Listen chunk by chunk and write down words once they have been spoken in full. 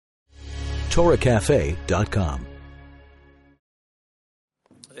TorahCafe.com.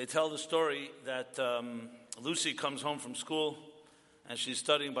 They tell the story that Lucy comes home from school and she's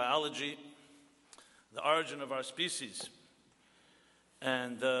studying biology, the origin of our species.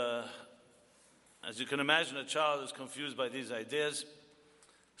 And as you can imagine, a child is confused by these ideas.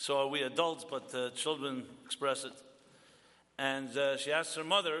 So are we adults, but children express it. And she asks her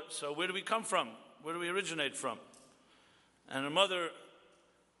mother, so where do we come from? Where do we originate from? And her mother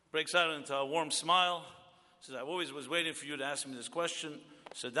breaks out into a warm smile. She says, I always was waiting for you to ask me this question.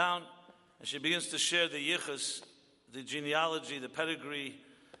 Sit down. And she begins to share the yichus, the genealogy, the pedigree,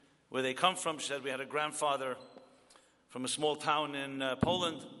 where they come from. She said, we had a grandfather from a small town in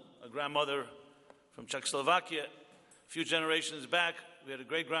Poland, a grandmother from Czechoslovakia. A few generations back, we had a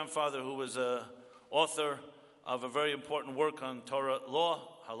great-grandfather who was an author of a very important work on Torah law,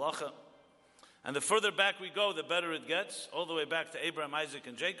 halacha. And the further back we go, the better it gets, all the way back to Abraham, Isaac,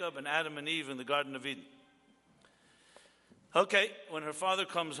 and Jacob, and Adam and Eve in the Garden of Eden. Okay, when her father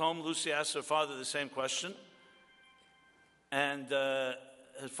comes home, Lucy asks her father the same question. And her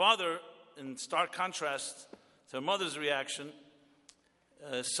father, in stark contrast to her mother's reaction,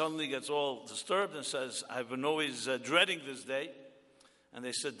 suddenly gets all disturbed and says, I've been always dreading this day. And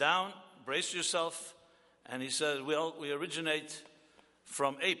they sit down, brace yourself, and he says, well, we originate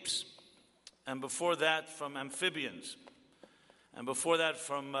from apes. And before that, from amphibians. And before that,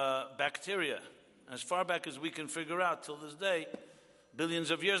 from bacteria. As far back as we can figure out till this day,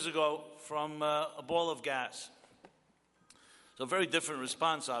 billions of years ago, from a ball of gas. So a very different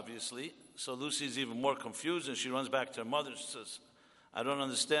response, obviously. So Lucy's even more confused, and she runs back to her mother. She says, I don't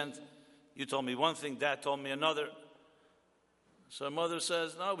understand. You told me one thing, Dad told me another. So her mother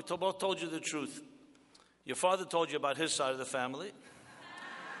says, no, we both told you the truth. Your father told you about his side of the family.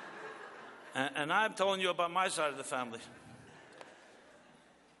 And I'm telling you about my side of the family.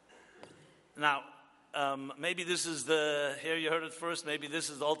 Now, maybe this is here you heard it first, maybe this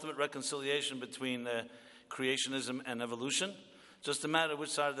is the ultimate reconciliation between creationism and evolution. Just a matter of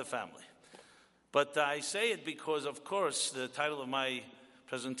which side of the family. But I say it because, of course, the title of my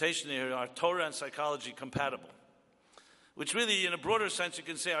presentation here are Torah and psychology compatible. Which really, in a broader sense, you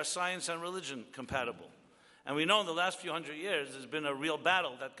can say are science and religion compatible. And we know in the last few hundred years, there's been a real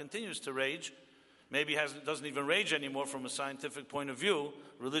battle that continues to rage. Maybe doesn't even rage anymore from a scientific point of view.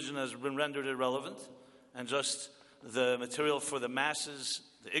 Religion has been rendered irrelevant. And just the material for the masses,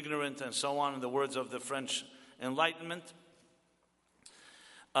 the ignorant, and so on, in the words of the French Enlightenment.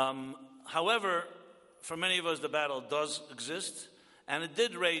 However, for many of us, the battle does exist. And it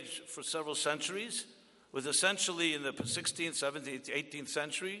did rage for several centuries, with essentially in the 16th, 17th, 18th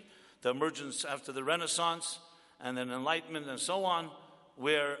century, the emergence after the Renaissance, and then Enlightenment and so on,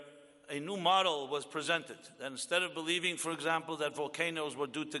 where a new model was presented. That instead of believing, for example, that volcanoes were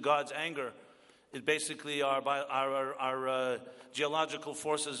due to God's anger, it basically are geological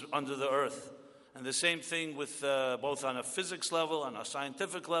forces under the earth. And the same thing with both on a physics level, on a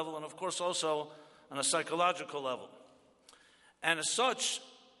scientific level, and of course also on a psychological level. And as such,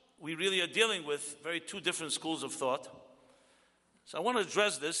 we really are dealing with two different schools of thought. So I want to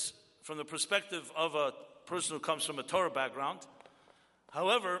address this from the perspective of a person who comes from a Torah background.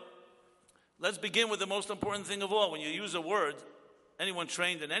 However, let's begin with the most important thing of all. When you use a word, anyone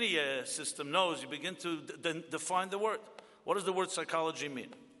trained in any system knows you begin to define the word. What does the word psychology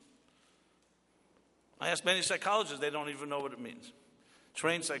mean? I ask many psychologists, they don't even know what it means.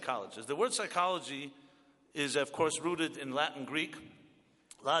 Trained psychologists. The word psychology is, of course, rooted in Latin Greek.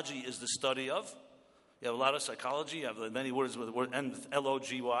 Logy is the study of. You have a lot of psychology. You have many words with the word end with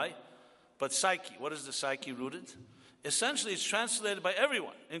L-O-G-Y. But psyche, what is the psyche rooted? Essentially, it's translated by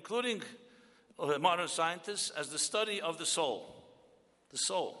everyone, including modern scientists, as the study of the soul. The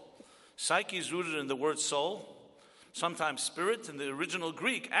soul. Psyche is rooted in the word soul, sometimes spirit. In the original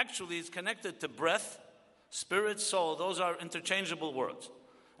Greek, actually, it's connected to breath, spirit, soul. Those are interchangeable words.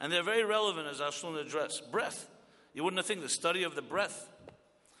 And they're very relevant, as I'll soon address. Breath. You wouldn't think the study of the breath.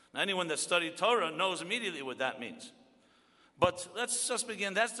 Now, anyone that studied Torah knows immediately what that means. But let's just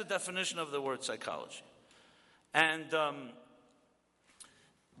begin. That's the definition of the word psychology. And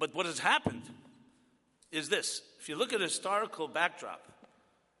but what has happened is this. If you look at a historical backdrop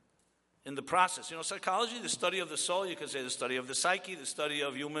in the process, psychology, the study of the soul, you could say the study of the psyche, the study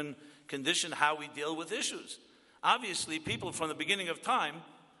of human condition, how we deal with issues. Obviously, people from the beginning of time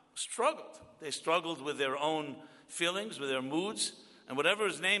struggled. They struggled with their own feelings, with their moods, and whatever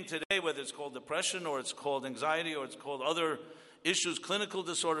is named today, whether it's called depression or it's called anxiety or it's called other issues, clinical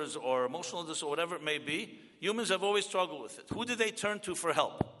disorders or emotional disorders, whatever it may be, humans have always struggled with it. Who did they turn to for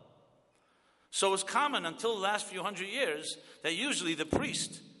help? So it's common until the last few hundred years that usually the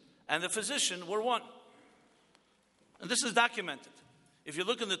priest and the physician were one. And this is documented. If you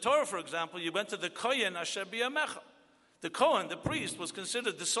look in the Torah, for example, you went to the Kohen Asher Biyamecha. The Kohen, the priest, was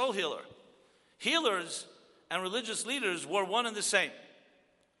considered the soul healer. Healers and religious leaders were one and the same.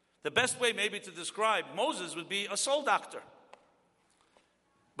 The best way maybe to describe Moses would be a soul doctor.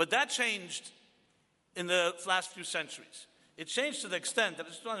 But that changed in the last few centuries. It changed to the extent that I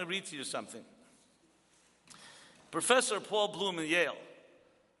just want to read to you something. Professor Paul Bloom in Yale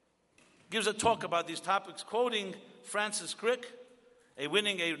gives a talk about these topics, quoting Francis Crick, a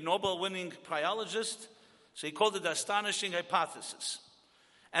Nobel-winning priologist. So he called it the astonishing hypothesis.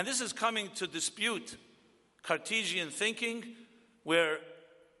 And this is coming to dispute Cartesian thinking, where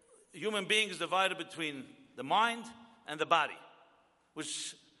human beings divided between the mind and the body,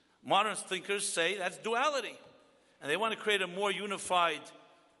 which modern thinkers say that's duality. And they want to create a more unified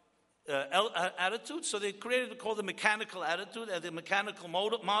attitude, so they created called the mechanical attitude, the mechanical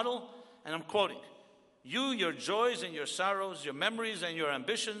model, and I'm quoting, "You, your joys and your sorrows, your memories and your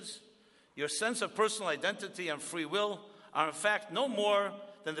ambitions, your sense of personal identity and free will are in fact no more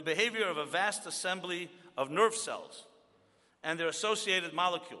than the behavior of a vast assembly of nerve cells and their associated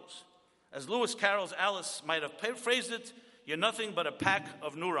molecules. As Lewis Carroll's Alice might have phrased it, you're nothing but a pack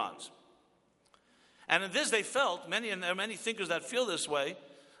of neurons." And in this they felt, and there are many thinkers that feel this way,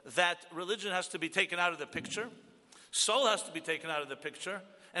 that religion has to be taken out of the picture, soul has to be taken out of the picture,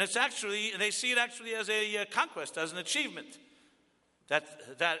 and it's actually, they see it actually as a conquest, as an achievement.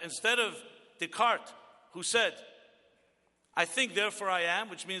 That instead of Descartes, who said, "I think, therefore I am,"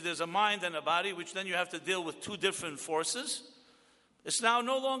 which means there's a mind and a body, which then you have to deal with two different forces. It's now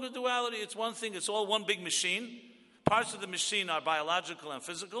no longer duality, it's one thing, it's all one big machine. Parts of the machine are biological and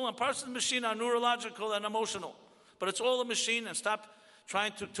physical, and parts of the machine are neurological and emotional. But it's all a machine, and stop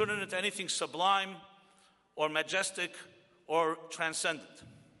trying to turn it into anything sublime or majestic or transcendent.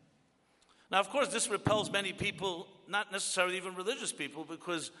 Now, of course, this repels many people, not necessarily even religious people,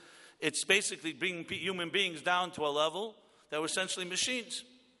 because it's basically bringing human beings down to a level that we're essentially machines.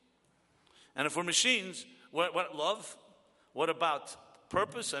 And if we're machines, what love? What about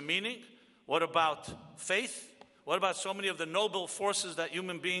purpose and meaning? What about faith? What about so many of the noble forces that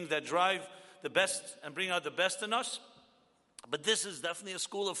human beings that drive the best and bring out the best in us? But this is definitely a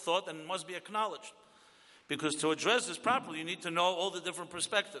school of thought and it must be acknowledged. Because to address this properly, you need to know all the different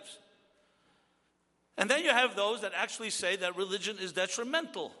perspectives. And then you have those that actually say that religion is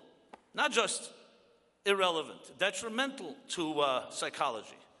detrimental, not just irrelevant, detrimental to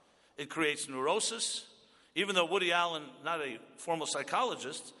psychology. It creates neurosis, even though Woody Allen, not a formal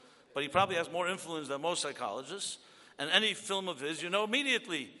psychologist, but he probably has more influence than most psychologists, and any film of his, you know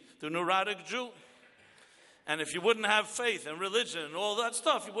immediately the neurotic Jew. And if you wouldn't have faith and religion and all that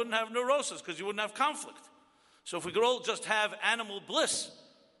stuff, you wouldn't have neurosis because you wouldn't have conflict. So if we could all just have animal bliss,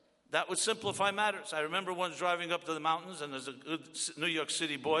 that would simplify matters. I remember once driving up to the mountains, and as a good New York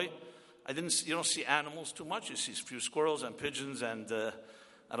City boy, you don't see animals too much. You see a few squirrels and pigeons, and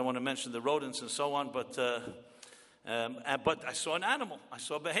I don't want to mention the rodents and so on, but I saw an animal. I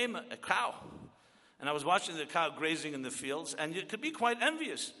saw a behemoth, a cow. And I was watching the cow grazing in the fields, and you could be quite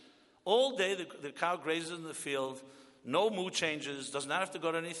envious. All day the cow grazes in the field, no mood changes, does not have to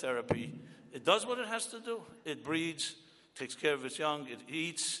go to any therapy. It does what it has to do. It breeds, takes care of its young, it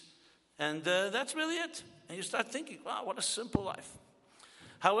eats, and that's really it. And you start thinking, wow, what a simple life.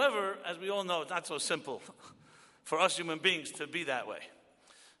 However, as we all know, it's not so simple for us human beings to be that way.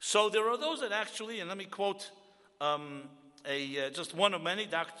 So there are those that actually, and let me quote just one of many,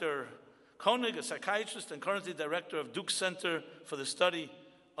 Dr. Koenig, a psychiatrist and currently director of Duke Center for the Study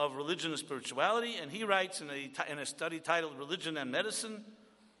of Religion and Spirituality, and he writes in a study titled Religion and Medicine,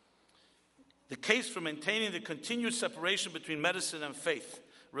 the case for maintaining the continued separation between medicine and faith.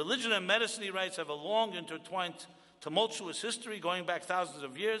 Religion and medicine, he writes, have a long, intertwined, tumultuous history going back thousands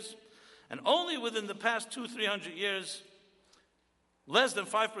of years, and only within the past 200-300 years, less than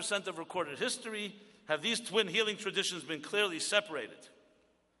 5% of recorded history, have these twin healing traditions been clearly separated.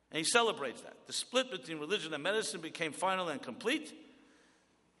 And he celebrates that. The split between religion and medicine became final and complete.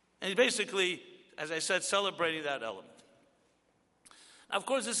 And he's basically, as I said, celebrating that element. Now, of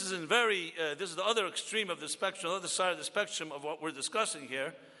course, this is this is the other extreme of the spectrum, the other side of the spectrum of what we're discussing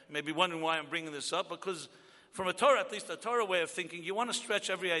here. You may be wondering why I'm bringing this up, because from a Torah, at least a Torah way of thinking, you want to stretch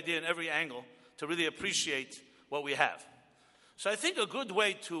every idea in every angle to really appreciate what we have. So I think a good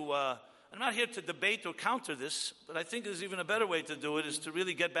way to, I'm not here to debate or counter this, but I think there's even a better way to do it, is to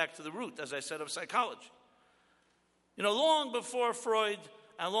really get back to the root, as I said, of psychology. You know, long before Freud,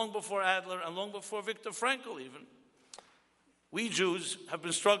 and long before Adler, and long before Viktor Frankl even, we Jews have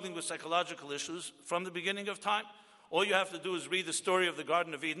been struggling with psychological issues from the beginning of time. All you have to do is read the story of the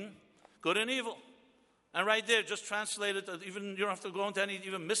Garden of Eden, good and evil. And right there, just translate it, even you don't have to go into any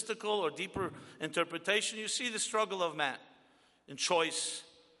even mystical or deeper interpretation. You see the struggle of man in choice,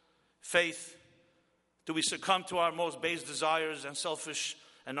 faith. Do we succumb to our most base desires and selfish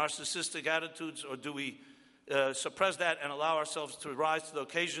and narcissistic attitudes, or do we suppress that and allow ourselves to rise to the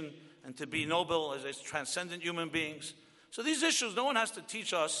occasion and to be noble as transcendent human beings? So these issues, no one has to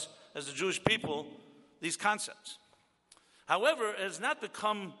teach us as the Jewish people these concepts. However, it has not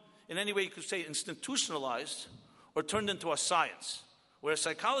become in any way you could say institutionalized or turned into a science, where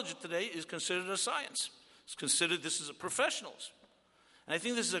psychology today is considered a science. It's considered this is a professionals. And I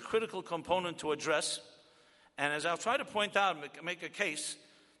think this is a critical component to address. And as I'll try to point out, make a case,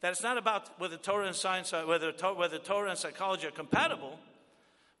 that it's not about whether Torah and science, whether Torah and psychology are compatible,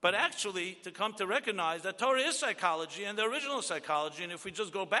 but actually to come to recognize that Torah is psychology and the original psychology, and if we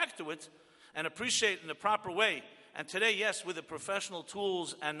just go back to it and appreciate it in the proper way, and today, yes, with the professional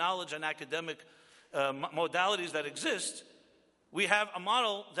tools and knowledge and academic modalities that exist, we have a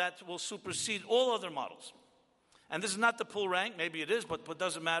model that will supersede all other models. And this is not to pull rank, maybe it is, but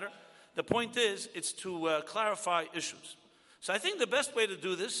doesn't matter. The point is, it's to clarify issues. So I think the best way to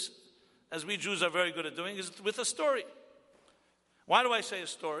do this, as we Jews are very good at doing, is with a story. Why do I say a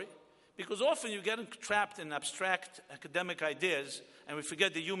story? Because often you get trapped in abstract academic ideas and we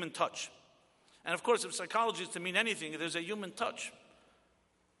forget the human touch. And of course, if psychology is to mean anything, there's a human touch.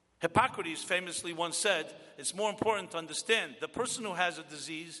 Hippocrates famously once said, it's more important to understand the person who has a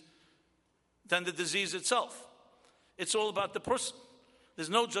disease than the disease itself. It's all about the person.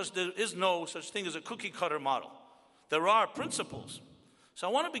 There is no such thing as a cookie cutter model. There are principles. So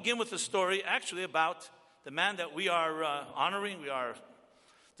I want to begin with a story actually about the man that we are honoring, we are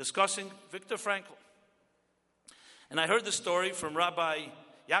discussing, Viktor Frankl. And I heard the story from Rabbi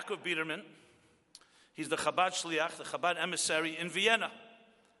Yaakov Biderman. He's the Chabad Shliach, the Chabad emissary in Vienna,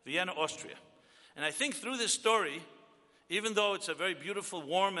 Austria. And I think through this story, even though it's a very beautiful,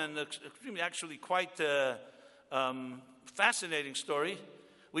 warm, and actually quite fascinating story,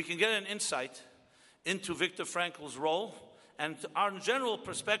 we can get an insight into Viktor Frankl's role and our general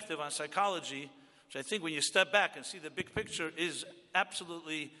perspective on psychology, which I think when you step back and see the big picture is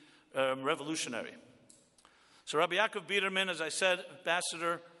absolutely revolutionary. So Rabbi Yaakov Biderman, as I said,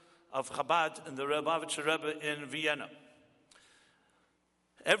 ambassador of Chabad and the Lubavitcher Rebbe in Vienna.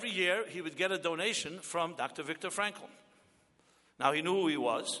 Every year, he would get a donation from Dr. Viktor Frankl. Now, he knew who he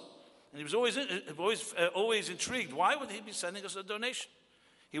was, and he was always intrigued. Why would he be sending us a donation?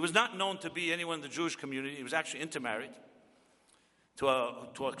 He was not known to be anyone in the Jewish community. He was actually intermarried to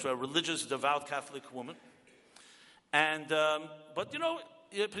a religious, devout Catholic woman. And but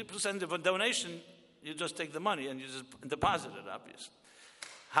people send a donation, you just take the money and you just deposit it, obviously.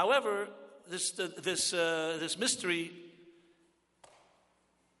 However, this mystery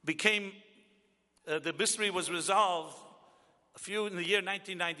became, the mystery was resolved in the year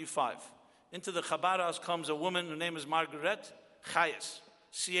 1995. Into the Chabad house comes a woman, her name is Margaret Chayes,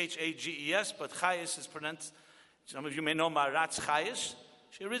 Chages, but Chayes is pronounced, some of you may know Maratz Chayes.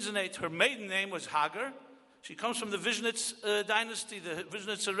 Her maiden name was Hagar. She comes from the Vizhnitz dynasty, the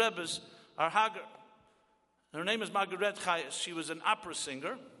Vizhnitzer Rebbes are Hagar. Her name is Margaret Chayes. She was an opera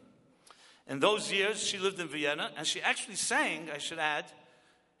singer. In those years, she lived in Vienna, and she actually sang, I should add,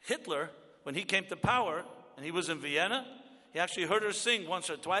 Hitler, when he came to power, and he was in Vienna, he actually heard her sing once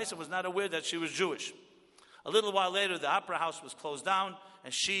or twice and was not aware that she was Jewish. A little while later, the opera house was closed down,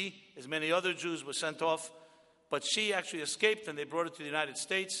 and she, as many other Jews, were sent off. But she actually escaped, and they brought her to the United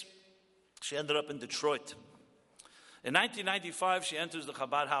States. She ended up in Detroit. In 1995, she enters the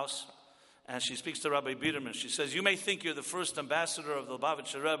Chabad house, and she speaks to Rabbi Biderman. She says, you may think you're the first ambassador of the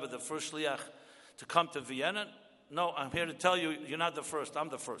Lubavitcher Rebbe, the first shliach to come to Vienna. No, I'm here to tell you, you're not the first. I'm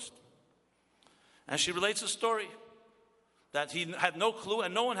the first. And she relates a story that he had no clue,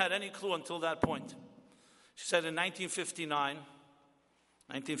 and no one had any clue until that point. She said in 1959,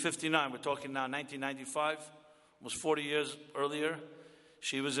 we're talking now 1995, almost 40 years earlier,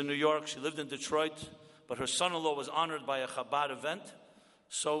 she was in New York, she lived in Detroit, but her son-in-law was honored by a Chabad event.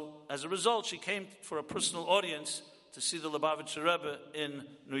 So as a result, she came for a personal audience to see the Lubavitcher Rebbe in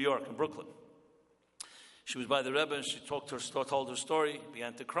New York, in Brooklyn. She was by the Rebbe and she told her story,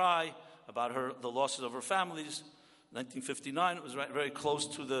 began to cry about the losses of her families. 1959, it was very close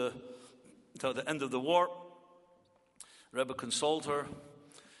to the end of the war. The Rebbe consoled her.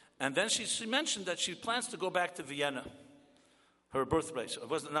 And then she mentioned that she plans to go back to Vienna, her birthplace. Her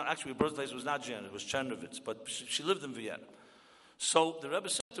birthplace was not Vienna, it was Czernowitz, but she lived in Vienna. So the Rebbe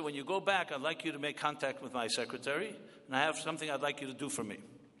said to her, when you go back, I'd like you to make contact with my secretary, and I have something I'd like you to do for me.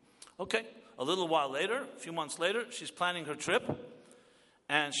 Okay. A little while later, a few months later, she's planning her trip,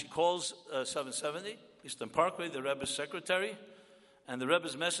 And she calls 770 Eastern Parkway, the Rebbe's secretary, and the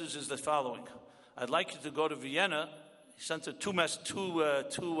Rebbe's message is the following. I'd like you to go to Vienna. He sent her two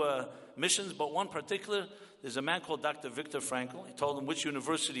missions, but one particular, there's a man called Dr. Viktor Frankl. He told him which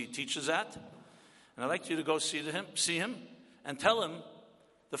university he teaches at. And I'd like you to go see him, and tell him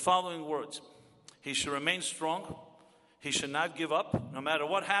the following words. He should remain strong. He should not give up. No matter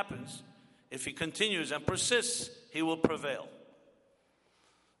what happens, if he continues and persists, he will prevail.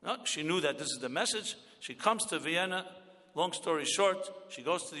 No, she knew that this is the message. She comes to Vienna. Long story short, she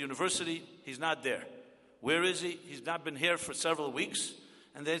goes to the university. He's not there. Where is he? He's not been here for several weeks.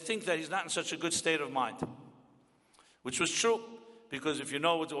 And they think that he's not in such a good state of mind. Which was true. Because if you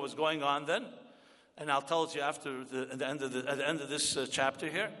know what was going on then, and I'll tell it to you after at the end of this chapter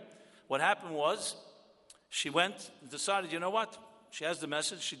here, what happened was, she went and decided, you know what? She has the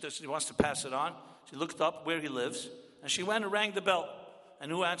message. She wants to pass it on. She looked up where he lives. And she went and rang the bell.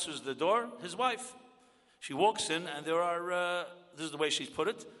 And who answers the door? His wife. She walks in, and there are, this is the way she's put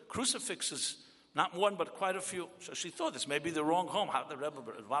it, crucifixes. Not one, but quite a few. So she thought this may be the wrong home. How the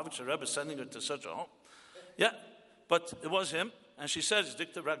Rebbe sending her to such a home? Yeah, but it was him. And she says,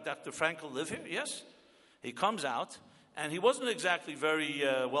 Dr. Frankl live here? Yes. He comes out, and he wasn't exactly very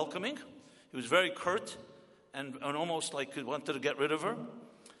welcoming. He was very curt and almost like he wanted to get rid of her.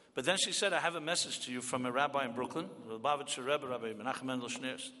 But then she said, I have a message to you from a rabbi in Brooklyn, the Lubavitcher Rebbe, Rabbi Menachem Mendel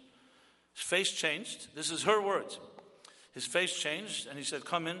Schneers. His face changed. This is her words. His face changed, and he said,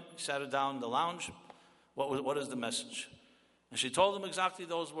 come in. He sat her down in the lounge. What is the message? And she told him exactly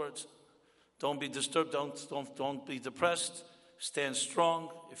those words. Don't be disturbed. Don't be depressed. Stand strong.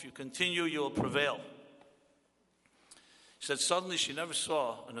 If you continue, you will prevail. She said suddenly she never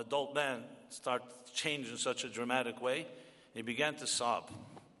saw an adult man start to change in such a dramatic way. He began to sob.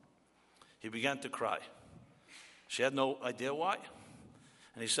 He began to cry. She had no idea why.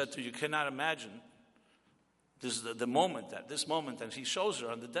 And he said to her, you cannot imagine this is the moment, at this moment, and he shows her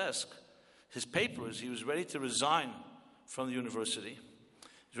on the desk his papers. He was ready to resign from the university.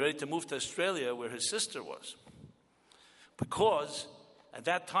 He was ready to move to Australia where his sister was. Because at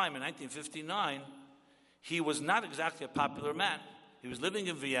that time, in 1959, he was not exactly a popular man. He was living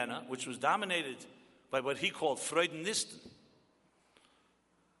in Vienna, which was dominated by what he called Freudenisten.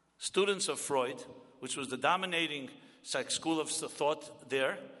 Students of Freud, which was the dominating school of thought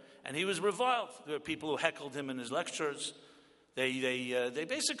there, and he was reviled. There were people who heckled him in his lectures. They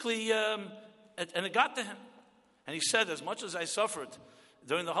basically, and it got to him. And he said, as much as I suffered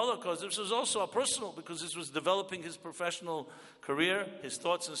during the Holocaust, this was also a personal, because this was developing his professional career, his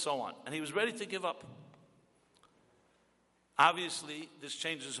thoughts, and so on. And he was ready to give up. Obviously, this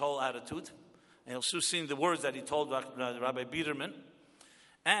changed his whole attitude. And you'll soon see the words that he told Rabbi Biederman.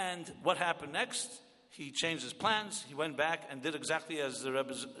 And what happened next? He changed his plans. He went back and did exactly as the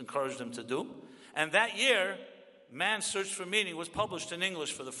Rebbe encouraged him to do. And that year, Man's Search for Meaning was published in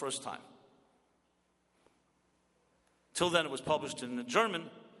English for the first time. Till then, it was published in German,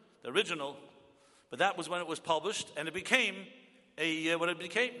 the original. But that was when it was published, and it became what it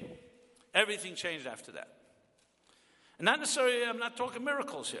became. Everything changed after that. And not necessarily, I'm not talking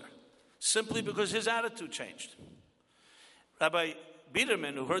miracles here. Simply because his attitude changed. Rabbi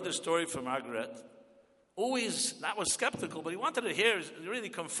Biederman, who heard the story from Margaret, always was skeptical, but he wanted to hear, really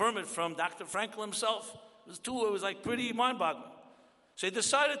confirm it from Dr. Frankl himself. It was like pretty mind-boggling. So he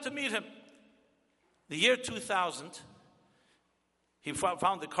decided to meet him. The year 2000, he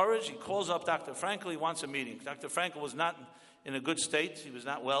found the courage. He calls up Dr. Frankl. He wants a meeting. Dr. Frankl was not in a good state. He was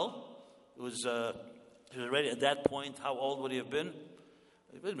not well. He was already at that point. How old would he have been?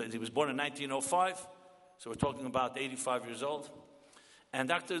 He was born in 1905, so we're talking about 85 years old. And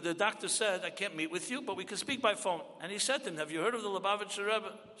the doctor said, I can't meet with you, but we can speak by phone. And he said to him, have you heard of the Lubavitcher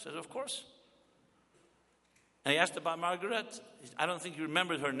Rebbe? He said, of course. And he asked about Margaret. I don't think he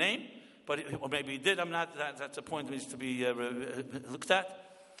remembered her name, or maybe he did. I'm not. That's a point that needs to be looked at.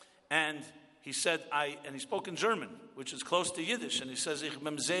 And he said, and he spoke in German, which is close to Yiddish. And he says, Ich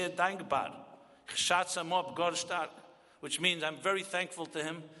bin sehr dankbar. Ich schätze ihn ab, Gott stark. Which means I'm very thankful to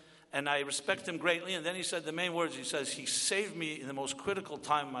him, and I respect him greatly. And then he said the main words. He says, he saved me in the most critical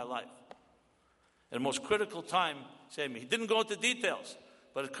time of my life. At the most critical time, saved me. He didn't go into details,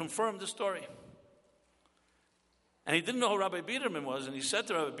 but it confirmed the story. And he didn't know who Rabbi Biederman was, and he said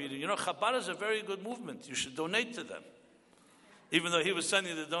to Rabbi Biederman, you know, Chabad is a very good movement. You should donate to them. Even though he was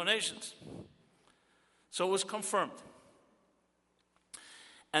sending the donations. So it was confirmed.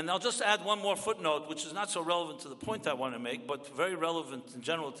 And I'll just add one more footnote, which is not so relevant to the point I want to make, but very relevant in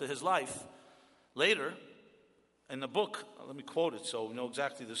general to his life. Later, in a book, let me quote it so we know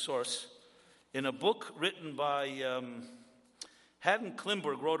exactly the source. In a book written by Haddon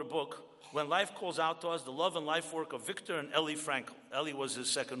Klimberg wrote a book, When Life Calls Out to Us, the love and life work of Viktor and Ellie Frankl. Ellie was his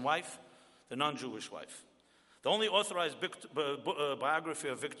second wife, the non-Jewish wife. The only authorized biography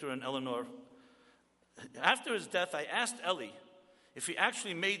of Viktor and Eleanor. After his death, I asked Ellie if he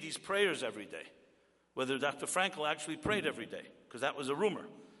actually made these prayers every day, whether Dr. Frankl actually prayed every day, because that was a rumor.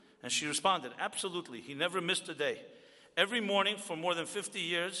 And she responded, absolutely, he never missed a day. Every morning for more than 50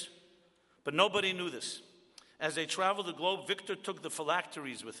 years, but nobody knew this. As they traveled the globe, Viktor took the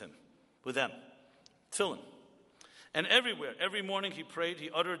phylacteries with them, tefillin. And everywhere, every morning he prayed, he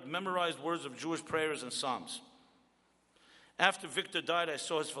uttered memorized words of Jewish prayers and psalms. After Viktor died, I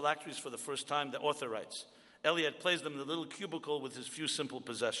saw his phylacteries for the first time, the author writes. Ellie had placed them in a little cubicle with his few simple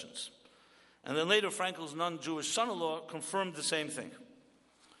possessions. And then later, Frankl's non-Jewish son-in-law confirmed the same thing.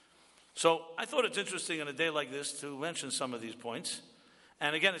 So I thought it's interesting on a day like this to mention some of these points.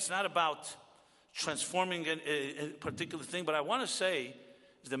 And again, it's not about transforming a particular thing, but I want to say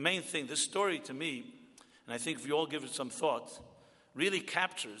the main thing, this story to me, and I think if you all give it some thought, really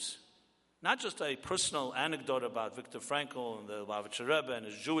captures not just a personal anecdote about Viktor Frankl and the Lubavitcher Rebbe and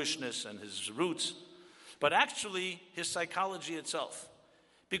his Jewishness and his roots, but actually his psychology itself.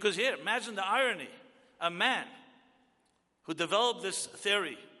 Because here, imagine the irony. A man who developed this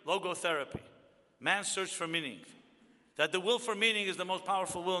theory, logotherapy, man's search for meaning, that the will for meaning is the most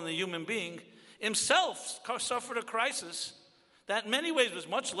powerful will in the human being, himself suffered a crisis that in many ways was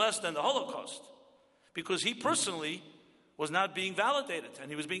much less than the Holocaust, because he personally was not being validated, and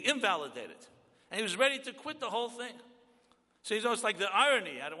he was being invalidated. And he was ready to quit the whole thing. So it's like the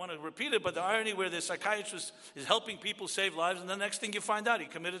irony, I don't want to repeat it, but the irony where the psychiatrist is helping people save lives, and the next thing you find out, he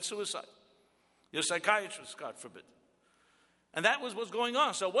committed suicide. You're a psychiatrist, God forbid. And that was what's going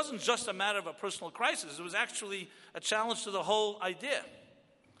on. So it wasn't just a matter of a personal crisis. It was actually a challenge to the whole idea.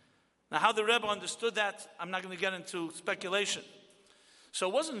 Now, how the Rebbe understood that, I'm not going to get into speculation. So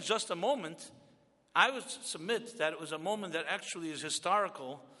it wasn't just a moment. I would submit that it was a moment that actually is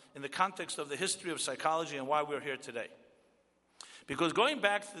historical in the context of the history of psychology and why we're here today. Because going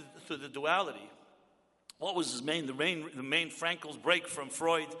back to the duality, what was the main Frankl's break from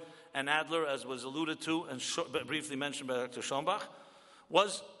Freud and Adler, as was alluded to and briefly mentioned by Dr. Schoenbach,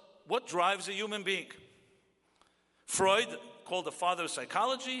 was what drives a human being. Freud, called the father of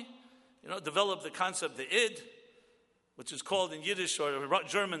psychology, developed the concept, the id, which is called in Yiddish or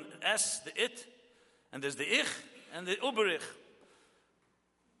German S, the it, and there's the ich and the uberich,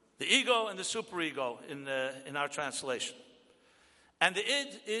 the ego and the superego in our translation. And the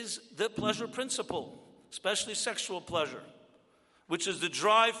id is the pleasure principle, especially sexual pleasure, which is the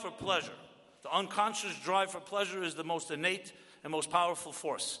drive for pleasure. The unconscious drive for pleasure is the most innate and most powerful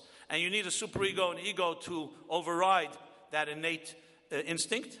force. And you need a superego and ego to override that innate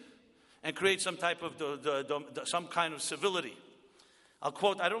instinct and create some type of some kind of civility. I'll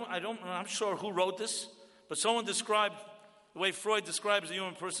quote, I'm not sure who wrote this, but someone described the way Freud describes the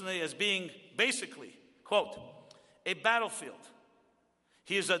human personality as being basically, quote, a battlefield.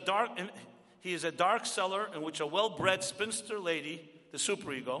 He is a dark cellar in which a well-bred spinster lady, the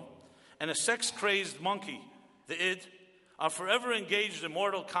superego, and a sex-crazed monkey, the id, are forever engaged in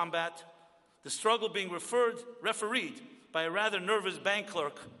mortal combat, the struggle being refereed by a rather nervous bank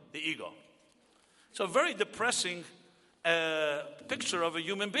clerk, the ego. So a very depressing picture of a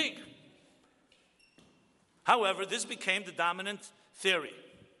human being. However, this became the dominant theory.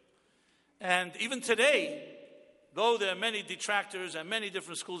 And even today, though there are many detractors and many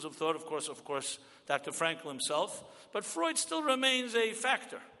different schools of thought, of course, Dr. Frankl himself, but Freud still remains a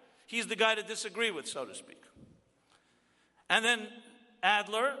factor. He's the guy to disagree with, so to speak. And then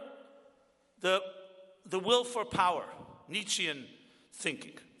Adler, the will for power, Nietzschean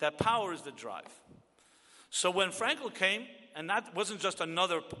thinking, that power is the drive. So when Frankl came, and that wasn't just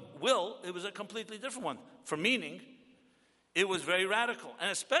another will, it was a completely different one. For meaning, it was very radical.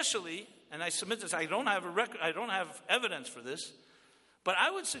 And especially, and I submit this, I don't have evidence for this, but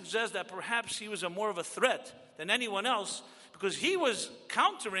I would suggest that perhaps he was more of a threat than anyone else, because he was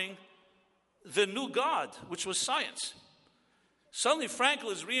countering the new God, which was science. Suddenly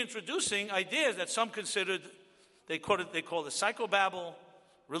Frankl is reintroducing ideas that some considered, they call it psychobabble,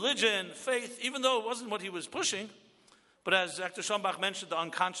 religion, faith, even though it wasn't what he was pushing. But as Dr. Schoenbach mentioned, the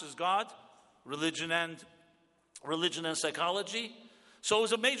unconscious God, religion and psychology. So it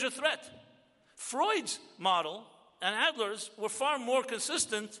was a major threat. Freud's model and Adler's were far more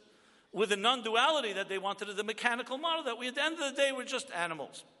consistent with the non-duality that they wanted, the mechanical model that we, at the end of the day, were just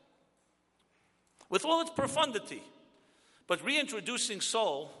animals. With all its profundity. But reintroducing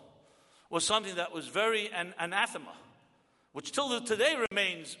soul was something that was very anathema, which till today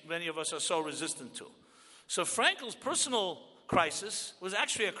remains, many of us are so resistant to. So Frankl's personal crisis was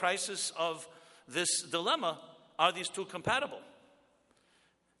actually a crisis of this dilemma: are these two compatible?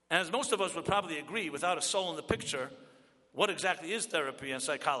 And as most of us would probably agree, without a soul in the picture, what exactly is therapy and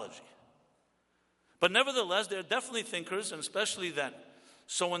psychology? But nevertheless, there are definitely thinkers, and especially then.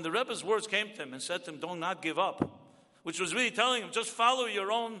 So when the Rebbe's words came to him and said to him, "Do not give up," which was really telling him, just follow your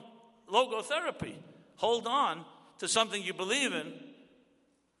own logotherapy. Hold on to something you believe in,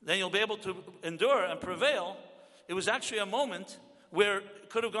 then you'll be able to endure and prevail. It was actually a moment where it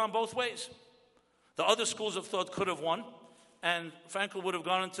could have gone both ways. The other schools of thought could have won, and Frankl would have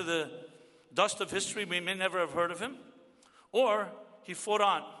gone into the dust of history. We may never have heard of him. Or he fought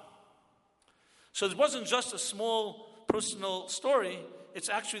on. So it wasn't just a small personal story. It's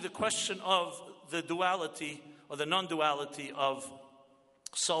actually the question of the duality or the non-duality of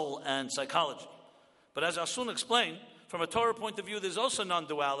soul and psychology. But as I'll soon explain, from a Torah point of view, there's also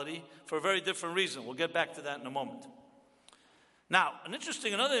non-duality for a very different reason. We'll get back to that in a moment. Now,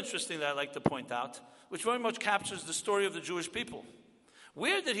 another interesting that I'd like to point out, which very much captures the story of the Jewish people.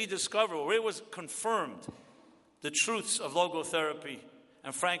 Where did he discover, or where was confirmed the truths of logotherapy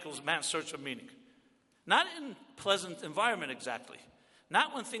and Frankl's man's search of meaning? Not in pleasant environment exactly.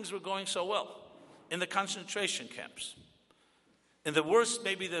 Not when things were going so well. In the concentration camps. In the worst,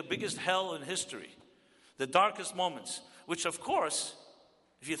 maybe the biggest hell in history. The darkest moments. Which, of course,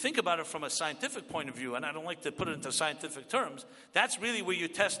 if you think about it from a scientific point of view, and I don't like to put it into scientific terms, that's really where you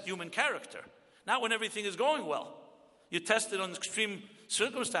test human character. Not when everything is going well. You test it on extreme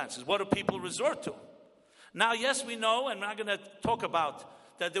circumstances. What do people resort to? Now, yes, we know, and we're not going to talk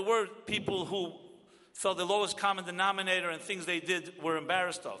about that there were people who felt the lowest common denominator and things they did were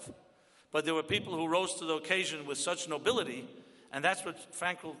embarrassed of. But there were people who rose to the occasion with such nobility, and that's what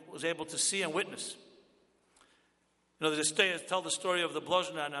Frankl was able to see and witness. You know, tell the story of the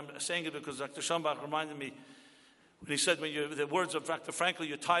Blozhner, and I'm saying it because Dr. Schambach reminded me when he said, the words of Dr. Frankl,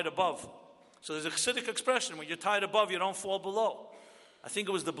 you're tied above. So there's a Hasidic expression, when you're tied above, you don't fall below. I think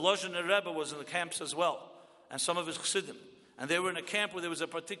it was the Blozhner Rebbe was in the camps as well, and some of his Chassidim. And they were in a camp where there was a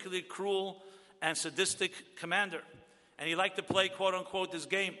particularly cruel and sadistic commander. And he liked to play, quote unquote, this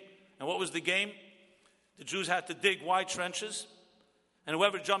game. And what was the game? The Jews had to dig wide trenches, and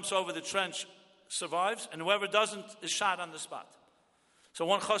whoever jumps over the trench survives, and whoever doesn't is shot on the spot. So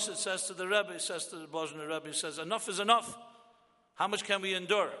one chassid says to the Rebbe, he says to the Blozhner Rebbe, he says, enough is enough. How much can we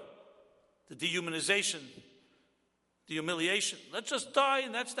endure? The dehumanization, the humiliation. Let's just die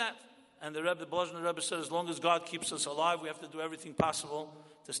and that's that. And the Rebbe, the Blozhner Rebbe said, as long as God keeps us alive, we have to do everything possible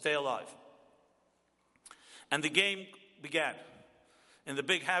to stay alive. And the game began. In the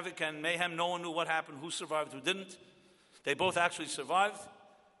big havoc and mayhem, no one knew what happened, who survived, who didn't. They both actually survived.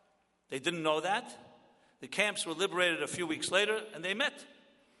 They didn't know that. The camps were liberated a few weeks later, and they met.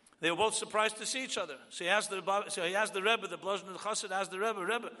 They were both surprised to see each other. So he asked the Rebbe, the Blozhner Chassid asked the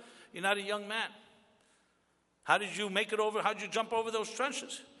Rebbe, you're not a young man. How did you make it over? How did you jump over those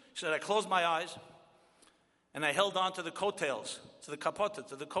trenches? He said, I closed my eyes, and I held on to the coattails, to the kapota,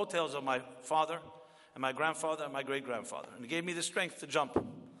 to the coattails of my father, and my grandfather, and my great-grandfather. And he gave me the strength to jump.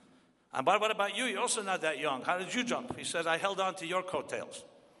 And but what about you? You're also not that young. How did you jump? He said, I held on to your coattails.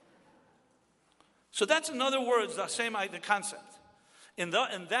 So that's, in other words, the concept. In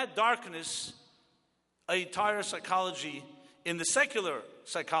that darkness, an entire psychology in the secular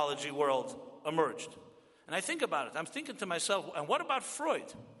psychology world emerged. And I think about it. I'm thinking to myself, and what about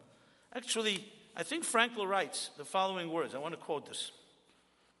Freud? Actually, I think Frankl writes the following words. I want to quote this.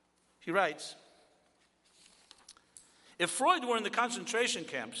 He writes, if Freud were in the concentration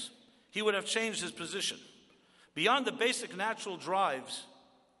camps, he would have changed his position. Beyond the basic natural drives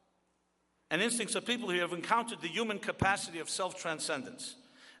and instincts of people who have encountered the human capacity of self-transcendence.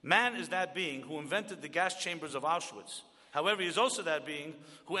 Man is that being who invented the gas chambers of Auschwitz. However, he is also that being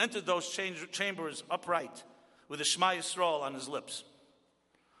who entered those chambers upright with a Shema Yisrael on his lips.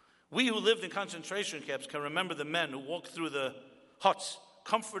 We who lived in concentration camps can remember the men who walked through the huts,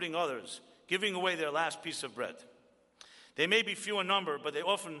 comforting others, giving away their last piece of bread. They may be few in number, but they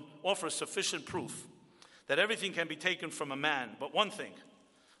often offer sufficient proof that everything can be taken from a man, but one thing,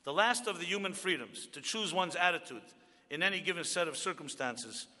 the last of the human freedoms, to choose one's attitude in any given set of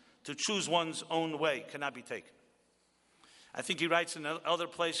circumstances, to choose one's own way, cannot be taken. I think he writes in another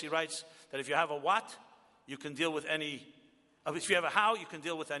place, he writes that if you have a what, you can deal with any, if you have a how, you can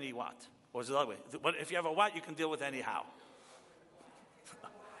deal with any what. Or is it the other way? But if you have a what, you can deal with any how.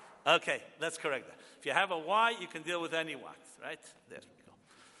 Okay, let's correct that. If you have a why, you can deal with any what, right? There we go.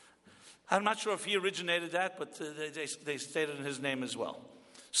 I'm not sure if he originated that, but they stated in his name as well.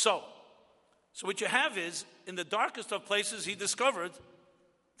 So what you have is, in the darkest of places, he discovered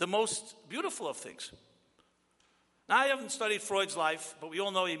the most beautiful of things. Now, I haven't studied Freud's life, but we all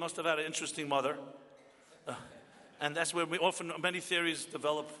know he must have had an interesting mother. And that's where many theories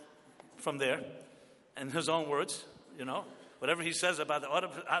develop from there. In his own words, whatever he says about the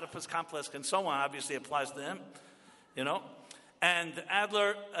Oedipus complex and so on obviously applies to him, and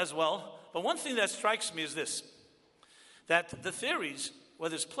Adler as well. But one thing that strikes me is this, that the theories,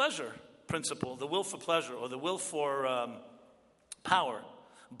 whether it's pleasure principle, the will for pleasure, or the will for power,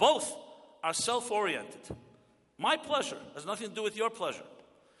 both are self-oriented. My pleasure has nothing to do with your pleasure.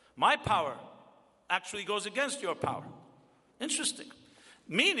 My power actually goes against your power. Interesting.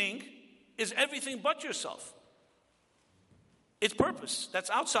 Meaning is everything but yourself. It's purpose that's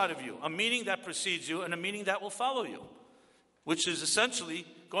outside of you, a meaning that precedes you and a meaning that will follow you, which is essentially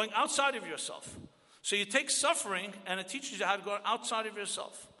going outside of yourself. So you take suffering and it teaches you how to go outside of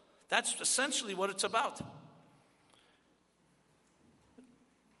yourself. That's essentially what it's about.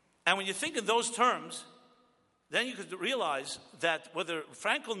 And when you think in those terms, then you could realize that whether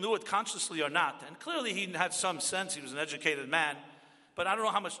Frankl knew it consciously or not, and clearly he had some sense, he was an educated man, but I don't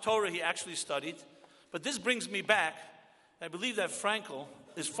know how much Torah he actually studied. But this brings me back. I believe that Frankl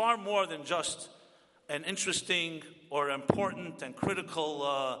is far more than just an interesting or important and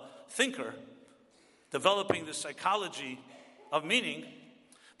critical thinker developing the psychology of meaning,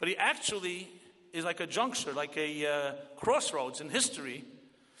 but he actually is like a juncture, like a crossroads in history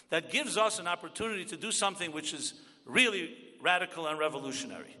that gives us an opportunity to do something which is really radical and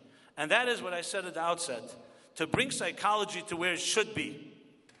revolutionary. And that is what I said at the outset, to bring psychology to where it should be.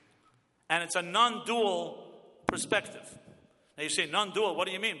 And it's a non-dual perspective. Now you say non-dual, what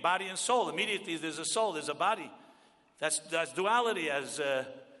do you mean? Body and soul. Immediately there's a soul, there's a body. That's duality, as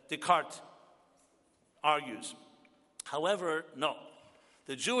Descartes argues. However, no.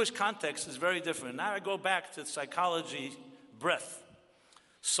 The Jewish context is very different. Now I go back to psychology, breath,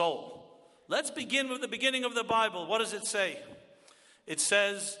 soul. Let's begin with the beginning of the Bible. What does it say? It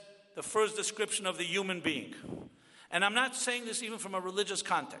says the first description of the human being. And I'm not saying this even from a religious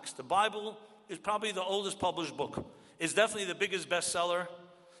context. The Bible is probably the oldest published book. It's definitely the biggest bestseller,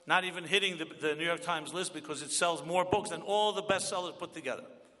 not even hitting the New York Times list because it sells more books than all the bestsellers put together.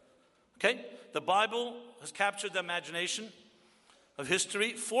 Okay? The Bible has captured the imagination of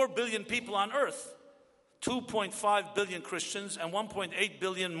history. 4 billion people on earth, 2.5 billion Christians and 1.8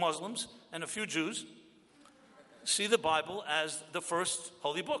 billion Muslims and a few Jews see the Bible as the first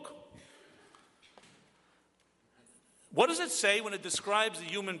holy book. What does it say when it describes the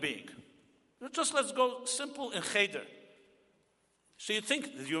human being? Just let's go simple in cheder. So you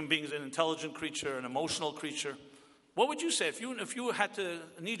think the human being is an intelligent creature, an emotional creature. What would you say if you had to,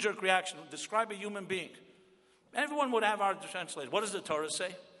 a knee-jerk reaction, describe a human being? Everyone would have our translation. What does the Torah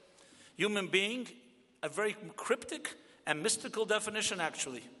say? Human being, a very cryptic and mystical definition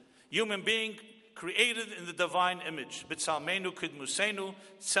actually. Human being created in the divine image. B'tzalmenu kidmusenu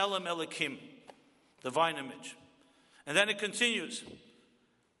tzelem elikim. Divine image. And then it continues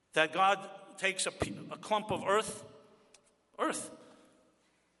that God takes a clump of earth.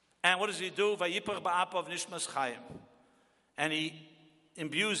 And what does he do? Vayipach ba'apav nishmas chayim. And he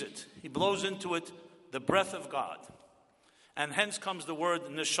imbues it. He blows into it the breath of God. And hence comes the word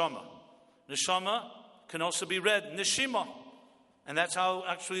neshama. Neshama can also be read neshima. And that's how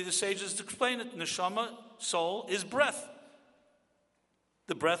actually the sages explain it. Neshama, soul, is breath.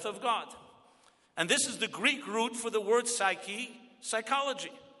 The breath of God. And this is the Greek root for the word psyche,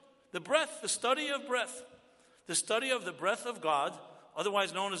 psychology. The breath, the study of breath. The study of the breath of God,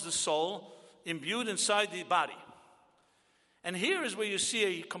 otherwise known as the soul, imbued inside the body. And here is where you see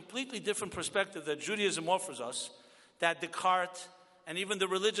a completely different perspective that Judaism offers us, that Descartes and even the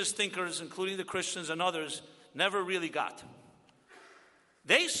religious thinkers, including the Christians and others, never really got.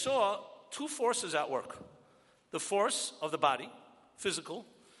 They saw two forces at work. The force of the body, physical,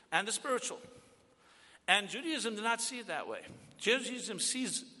 and the spiritual. And Judaism did not see it that way. Judaism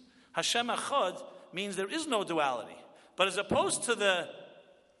sees Hashem Echad means there is no duality. But as opposed to the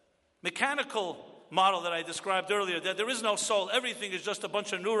mechanical model that I described earlier, that there is no soul, everything is just a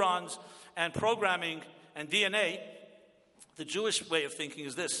bunch of neurons and programming and DNA, the Jewish way of thinking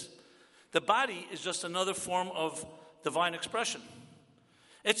is this. The body is just another form of divine expression.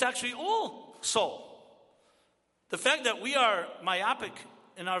 It's actually all soul. The fact that we are myopic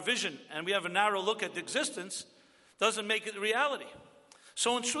in our vision and we have a narrow look at existence doesn't make it reality.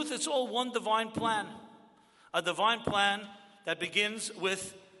 So in truth, it's all one divine plan. A divine plan that begins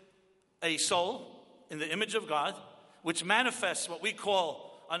with a soul in the image of God, which manifests what we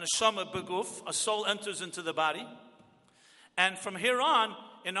call a neshama beguf. A soul enters into the body. And from here on,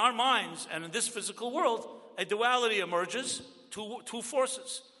 in our minds and in this physical world, a duality emerges, two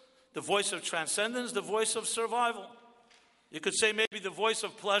forces. The voice of transcendence, the voice of survival. You could say maybe the voice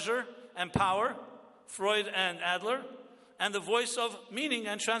of pleasure and power, Freud and Adler, and the voice of meaning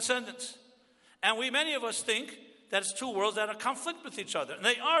and transcendence. And many of us think that it's two worlds that are conflict with each other. And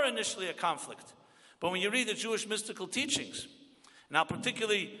they are initially a conflict. But when you read the Jewish mystical teachings, and I'll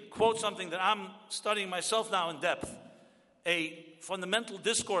particularly quote something that I'm studying myself now in depth, a fundamental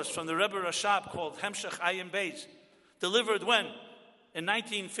discourse from the Rebbe Rashab called Hemshech Ayin Beis, delivered when? In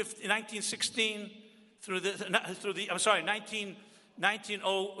 1916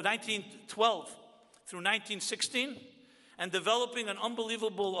 1912 through 1916, and developing an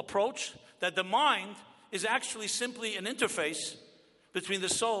unbelievable approach that the mind is actually simply an interface between the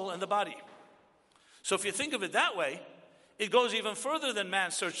soul and the body. So if you think of it that way, it goes even further than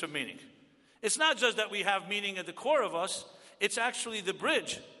man's search of meaning. It's not just that we have meaning at the core of us, it's actually the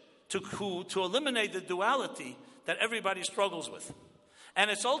bridge to eliminate the duality that everybody struggles with. And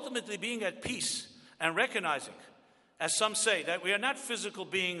it's ultimately being at peace and recognizing, as some say, that we are not physical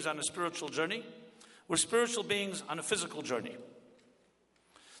beings on a spiritual journey, we're spiritual beings on a physical journey.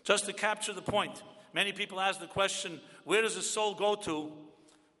 Just to capture the point, many people ask the question, where does the soul go to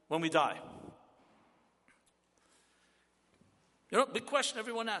when we die? Big question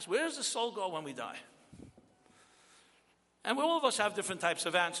everyone asks, where does the soul go when we die? And all of us have different types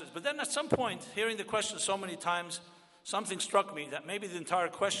of answers. But then at some point, hearing the question so many times, something struck me that maybe the entire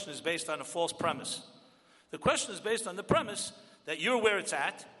question is based on a false premise. The question is based on the premise that you're where it's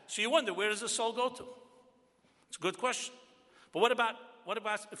at, so you wonder, where does the soul go to? It's a good question. But what about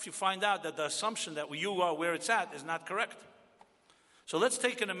if you find out that the assumption that you are where it's at is not correct? So let's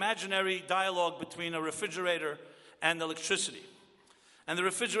take an imaginary dialogue between a refrigerator and electricity. And the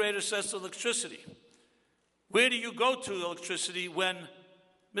refrigerator says to electricity, where do you go to, electricity, when,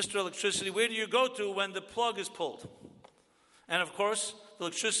 Mr. Electricity, where do you go to when the plug is pulled? And of course, the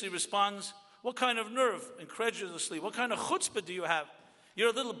electricity responds, what kind of nerve, incredulously, what kind of chutzpah do you have? You're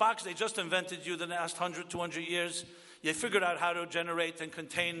a little box, they just invented you the last 100, 200 years. You figured out how to generate and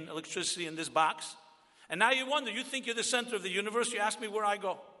contain electricity in this box. And now you wonder, you think you're the center of the universe, you ask me where I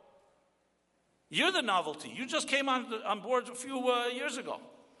go. You're the novelty. You just came on board a few years ago.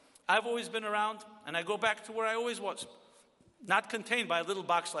 I've always been around, and I go back to where I always was. Not contained by a little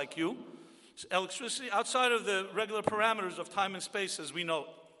box like you. It's electricity outside of the regular parameters of time and space as we know it.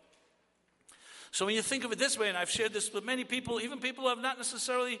 So when you think of it this way, and I've shared this with many people, even people who have not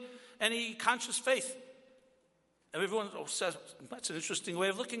necessarily any conscious faith, and everyone says, that's an interesting way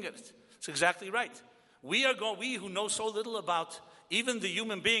of looking at it. It's exactly right. We who know so little about even the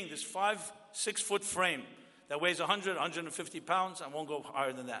human being, this 5-6 foot frame that weighs 100, 150 pounds, I won't go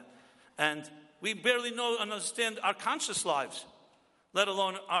higher than that. And we barely know and understand our conscious lives, let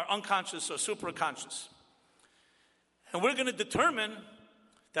alone our unconscious or superconscious. And we're going to determine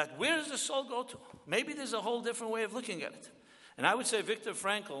that where does the soul go to? Maybe there's a whole different way of looking at it. And I would say Viktor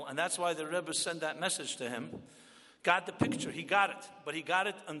Frankl, and that's why the Rebbe sent that message to him, got the picture. He got it. But he got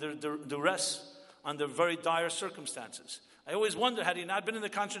it under duress, under very dire circumstances. I always wonder, had he not been in the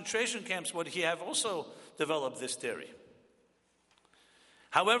concentration camps, would he have also developed this theory?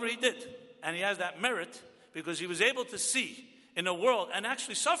 However, he did. And he has that merit because he was able to see in a world and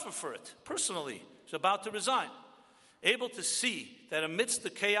actually suffer for it personally. He's about to resign. Able to see that amidst the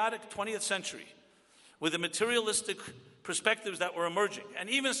chaotic 20th century, with the materialistic perspectives that were emerging, and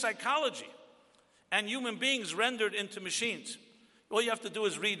even psychology, and human beings rendered into machines, all you have to do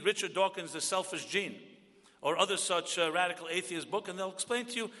is read Richard Dawkins' The Selfish Gene, or other such radical atheist book, and they'll explain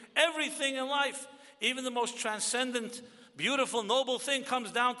to you everything in life, even the most transcendent, beautiful, noble thing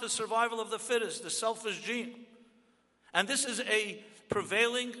comes down to survival of the fittest, the selfish gene. And this is a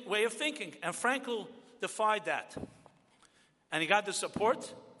prevailing way of thinking, and Frankl defied that. And he got the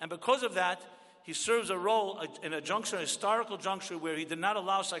support, and because of that, he serves a role in a juncture, a historical juncture, where he did not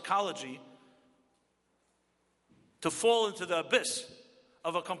allow psychology to fall into the abyss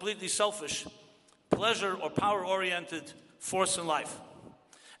of a completely selfish, pleasure or power-oriented force in life.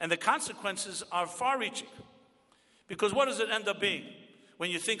 And the consequences are far-reaching. Because what does it end up being when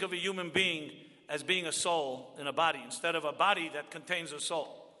you think of a human being as being a soul in a body instead of a body that contains a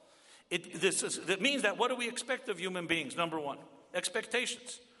soul? That means that what do we expect of human beings? Number one,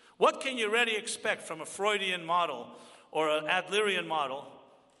 expectations. What can you really expect from a Freudian model or an Adlerian model?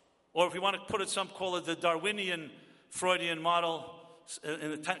 Or if you want to put it, some call it the Darwinian Freudian model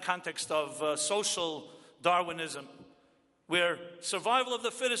in the context of social Darwinism, where survival of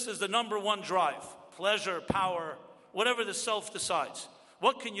the fittest is the number one drive. Pleasure, power, whatever the self decides.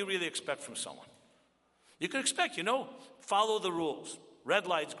 What can you really expect from someone? You can expect, follow the rules. Red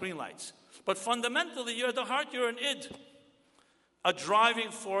lights, green lights. But fundamentally, you're at the heart, you're an id. A driving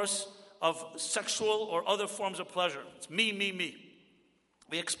force of sexual or other forms of pleasure. It's me, me, me.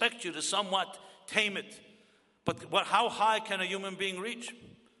 We expect you to somewhat tame it. But how high can a human being reach?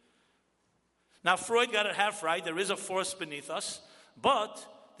 Now, Freud got it half right. There is a force beneath us, but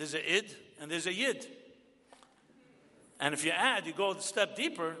there's a id and there's a yid. And if you go a step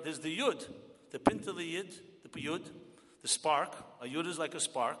deeper, there's the yud, the pintele yid, the yud, the spark. A yud is like a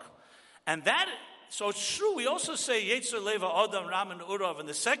spark. And so it's true. We also say Yetzer Leva Adam Ram and Urav in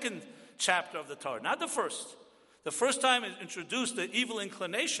the second chapter of the Torah, not the first. The first time it introduced the evil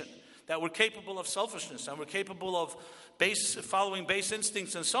inclination that we're capable of selfishness and we're capable of following base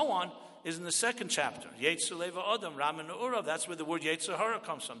instincts and so on is in the second chapter. Yetzer Leva Adam Ram and Urav. That's where the word Yetzer Hara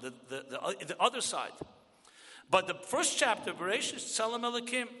comes from, the other side. But the first chapter, Bereshit, Tzelem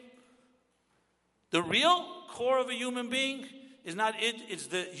Elokim. The real core of a human being is not id, it's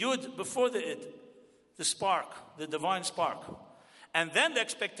the yud before the id, the spark, the divine spark. And then the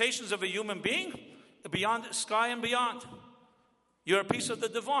expectations of a human being beyond sky and beyond. You're a piece of the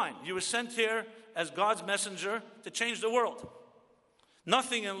divine. You were sent here as God's messenger to change the world.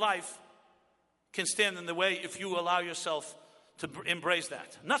 Nothing in life can stand in the way if you allow yourself to embrace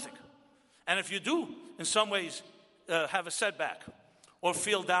that. Nothing. And if you do, in some ways, have a setback or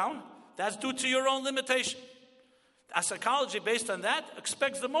feel down, that's due to your own limitation. A psychology based on that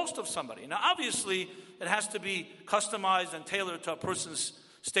expects the most of somebody. Now, obviously, it has to be customized and tailored to a person's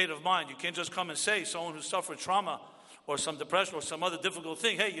state of mind. You can't just come and say, someone who suffered trauma or some depression or some other difficult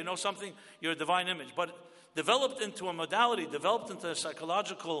thing, hey, you know something? You're a divine image. But developed into a modality, developed into a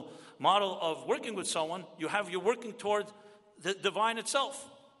psychological model of working with someone, you're working toward the divine itself.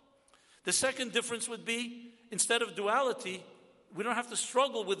 The second difference would be, instead of duality, we don't have to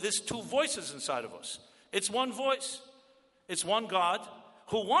struggle with these two voices inside of us. It's one voice. It's one God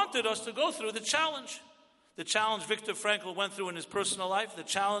who wanted us to go through the challenge. The challenge Viktor Frankl went through in his personal life. The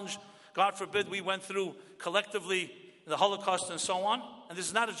challenge, God forbid, we went through collectively in the Holocaust and so on. And this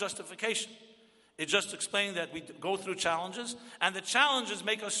is not a justification. It just explains that we go through challenges. And the challenges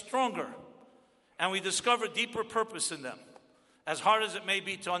make us stronger. And we discover deeper purpose in them. As hard as it may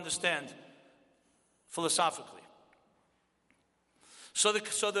be to understand philosophically.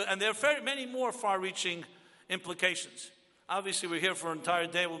 And there are very many more far-reaching implications. Obviously, we're here for an entire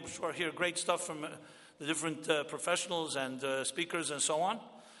day. We'll sure hear great stuff from the different professionals and speakers and so on.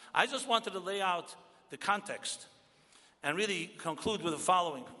 I just wanted to lay out the context and really conclude with the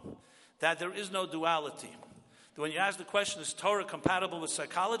following, that there is no duality. When you ask the question, is Torah compatible with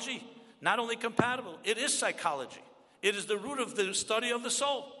psychology? Not only compatible, it is psychology. It is the root of the study of the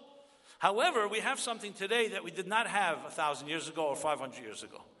soul. However, we have something today that we did not have 1,000 years ago or 500 years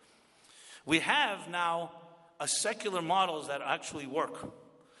ago. We have now secular models that actually work.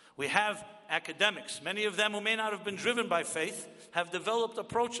 We have academics, many of them who may not have been driven by faith, have developed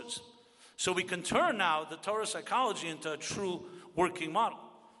approaches. So we can turn now the Torah psychology into a true working model.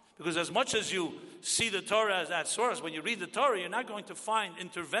 Because as much as you see the Torah as that source, when you read the Torah, you're not going to find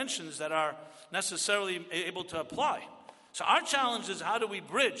interventions that are necessarily able to apply. So our challenge is, how do we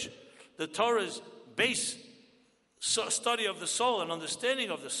bridge the Torah's base study of the soul and understanding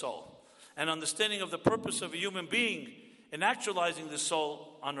of the soul and understanding of the purpose of a human being in actualizing the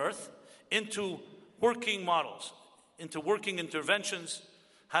soul on earth into working models, into working interventions,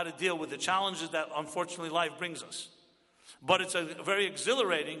 how to deal with the challenges that unfortunately life brings us. But it's a very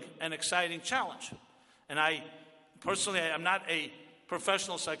exhilarating and exciting challenge. And I am not a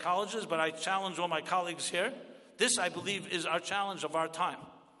professional psychologist, but I challenge all my colleagues here. This, I believe, is our challenge of our time.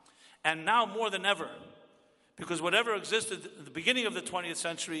 And now more than ever, because whatever existed at the beginning of the 20th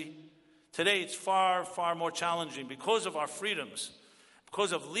century, today it's far, far more challenging because of our freedoms,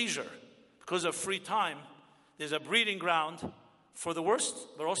 because of leisure, because of free time. There's a breeding ground for the worst,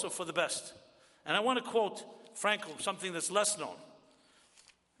 but also for the best. And I want to quote Frankl, something that's less known,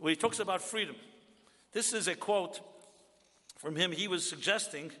 where he talks about freedom. This is a quote from him. He was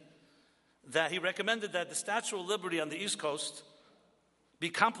suggesting that he recommended that the Statue of Liberty on the East Coast be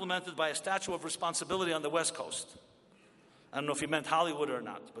complemented by a Statue of Responsibility on the West Coast. I don't know if he meant Hollywood or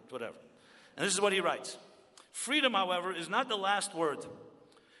not, but whatever. And this is what he writes. Freedom, however, is not the last word.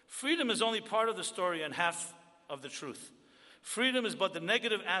 Freedom is only part of the story and half of the truth. Freedom is but the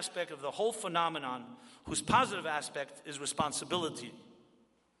negative aspect of the whole phenomenon, whose positive aspect is responsibility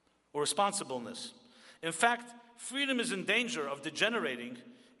or responsibleness. In fact, freedom is in danger of degenerating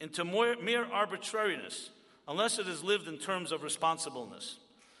into mere arbitrariness unless it is lived in terms of responsibleness.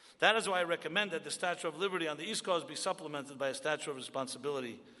 That is why I recommend that the Statue of Liberty on the East Coast be supplemented by a Statue of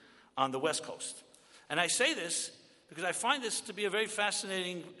Responsibility on the West Coast. And I say this because I find this to be a very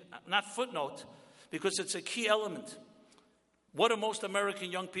fascinating, not footnote, because it's a key element. What do most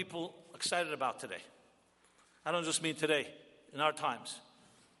American young people excited about today. I don't just mean today, in our times.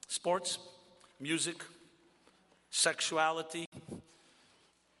 Sports, music, sexuality,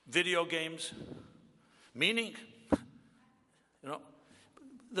 video games, meaning,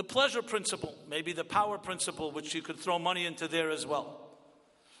 the pleasure principle, maybe the power principle, which you could throw money into there as well.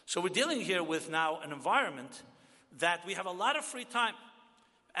 So we're dealing here with now an environment that we have a lot of free time.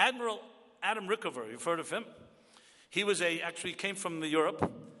 Admiral Adam Rickover, you've heard of him. He was actually came from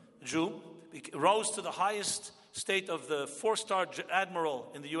Europe, Jew. He rose to the highest state of the 4-star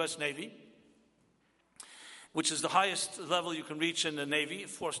admiral in the U.S. Navy, which is the highest level you can reach in the Navy,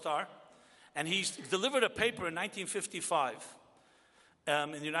 4-star. And he delivered a paper in 1955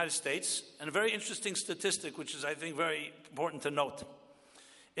 in the United States, and a very interesting statistic, which is, I think, very important to note.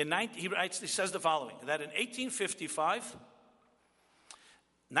 He says the following, that in 1855,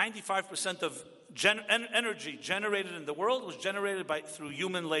 95% of energy generated in the world was generated through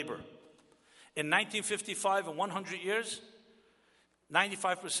human labor. In 1955, in 100 years,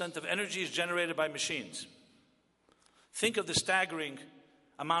 95% of energy is generated by machines. Think of the staggering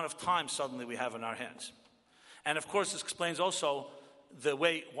amount of time suddenly we have in our hands. And of course, this explains also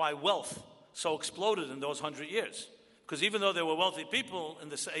why wealth so exploded in those 100 years. Because even though there were wealthy people in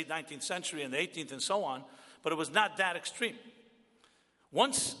the 19th century and the 18th and so on, but it was not that extreme.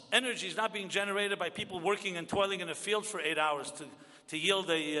 Once energy is not being generated by people working and toiling in a field for 8 hours to yield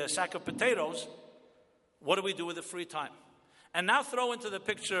a sack of potatoes, what do we do with the free time? And now throw into the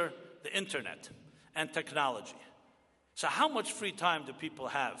picture the internet and technology. So how much free time do people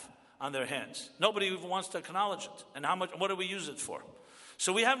have on their hands? Nobody even wants to acknowledge it. And what do we use it for?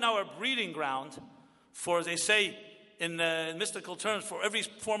 So we have now a breeding ground for, as they say in mystical terms, for every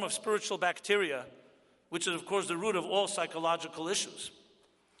form of spiritual bacteria, which is, of course, the root of all psychological issues.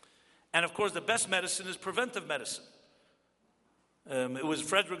 And, of course, the best medicine is preventive medicine. It was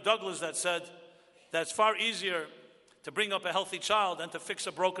Frederick Douglass that said that it's far easier to bring up a healthy child than to fix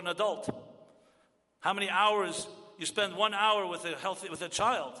a broken adult. How many hours you spend 1 hour with a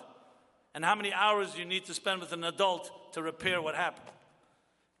child, and how many hours you need to spend with an adult to repair what happened?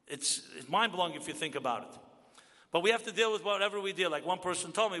 It's mind-blowing if you think about it. But we have to deal with whatever we deal. Like one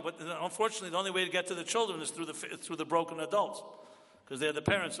person told me, but unfortunately the only way to get to the children is through the broken adults, because they're the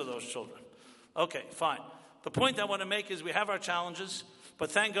parents of those children. Okay, fine. The point I want to make is we have our challenges, but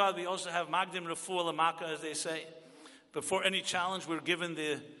thank God we also have Magdim Refuah Lamaka, as they say. Before any challenge, we're given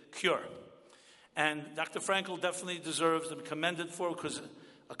the cure. And Dr. Frankel definitely deserves to be commended for it, because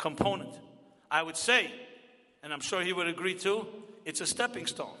a component, I would say, and I'm sure he would agree too, it's a stepping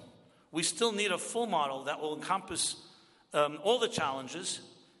stone. We still need a full model that will encompass all the challenges,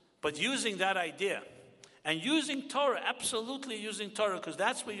 but using that idea and using Torah, absolutely using Torah, because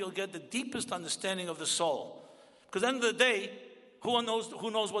that's where you'll get the deepest understanding of the soul. Because at the end of the day, who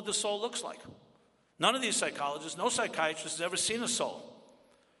knows what the soul looks like? None of these psychologists, no psychiatrist has ever seen a soul.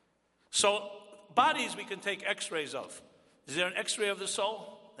 So bodies we can take x-rays of. Is there an x-ray of the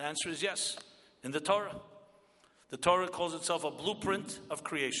soul? The answer is yes, in the Torah. The Torah calls itself a blueprint of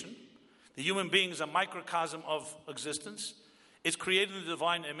creation. The human being is a microcosm of existence. It's created in the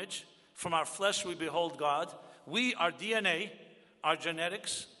divine image. From our flesh we behold God. Our DNA, our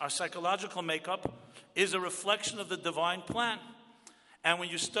genetics, our psychological makeup is a reflection of the divine plan. And when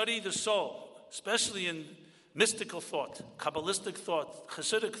you study the soul, especially in mystical thought, Kabbalistic thought,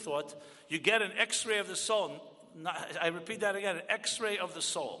 Hasidic thought, you get an x-ray of the soul. I repeat that again, an x-ray of the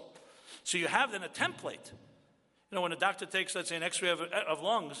soul. So you have then a template. When a doctor takes, let's say, an x-ray of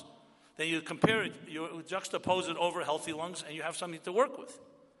lungs, then you compare it, you juxtapose it over healthy lungs, and you have something to work with.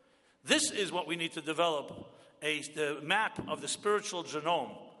 This is what we need to develop, the map of the spiritual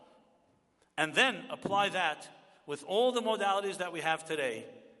genome, and then apply that with all the modalities that we have today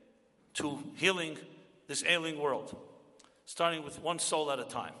to healing this ailing world, starting with one soul at a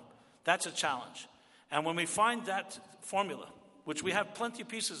time. That's a challenge. And when we find that formula, which we have plenty of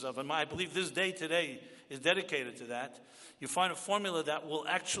pieces of, and I believe this day today is dedicated to that, you find a formula that will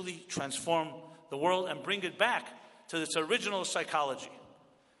actually transform the world and bring it back to its original psychology.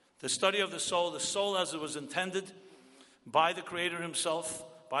 The study of the soul as it was intended by the Creator himself,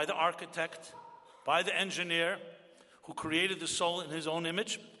 by the architect, by the engineer who created the soul in his own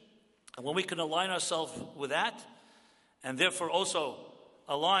image. And when we can align ourselves with that, and therefore also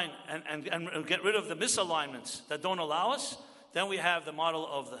align and get rid of the misalignments that don't allow us, then we have the model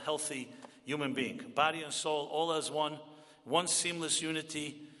of the healthy human being. Body and soul all as one seamless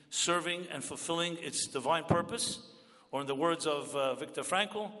unity, serving and fulfilling its divine purpose, or in the words of Viktor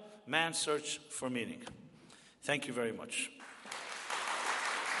Frankl, man's search for meaning. Thank you very much.